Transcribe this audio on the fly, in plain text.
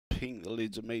ping the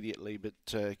lids immediately,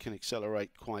 but can accelerate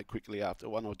quite quickly after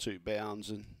 1 or 2 bounds.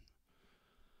 And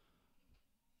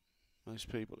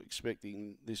most people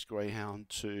expecting this greyhound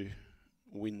to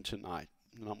win tonight.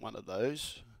 And I'm one of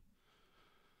those.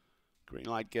 Green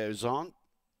light goes on.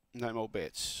 No more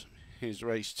bets. Here's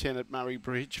race 10 at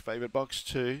Murray-Bridge. Favourite box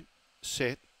 2.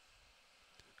 Set.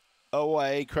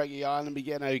 Away. Craggy Island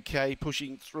began okay.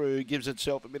 Pushing through. Gives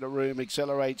itself a bit of room.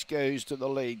 Accelerates. Goes to the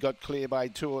lead. Got clear by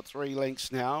 2 or 3 lengths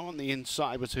now. On the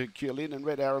inside was Herculean and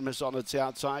Red Aramis on its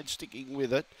outside. Sticking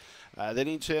with it. Then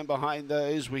in turn behind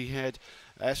those we had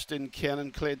Aston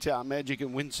Cannon, Cleartown Magic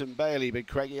and Winston Bailey. But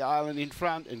Craggy Island in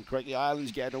front. And Craggy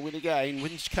Island's going to win again.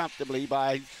 Wins comfortably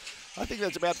by... I think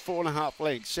that's about 4.5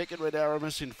 lengths. Second, Red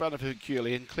Aramis in front of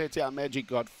Herculean. Cleartown Magic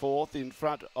got 4th in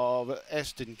front of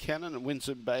Aston Cannon and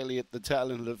Winston Bailey at the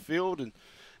tail end of the field. And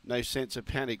no sense of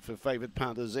panic for favourite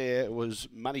punters there. It was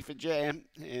money for jam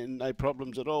and no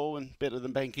problems at all, and better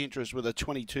than bank interest with a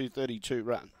 22.32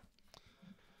 run.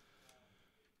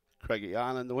 Craggy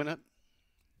Island, the winner.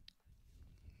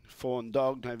 Fawn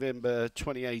Dog, November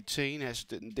 2018.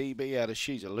 Aston DB out of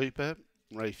She's a Looper.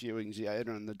 Ray Fewing's the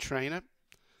owner and the trainer.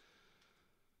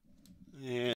 Yeah.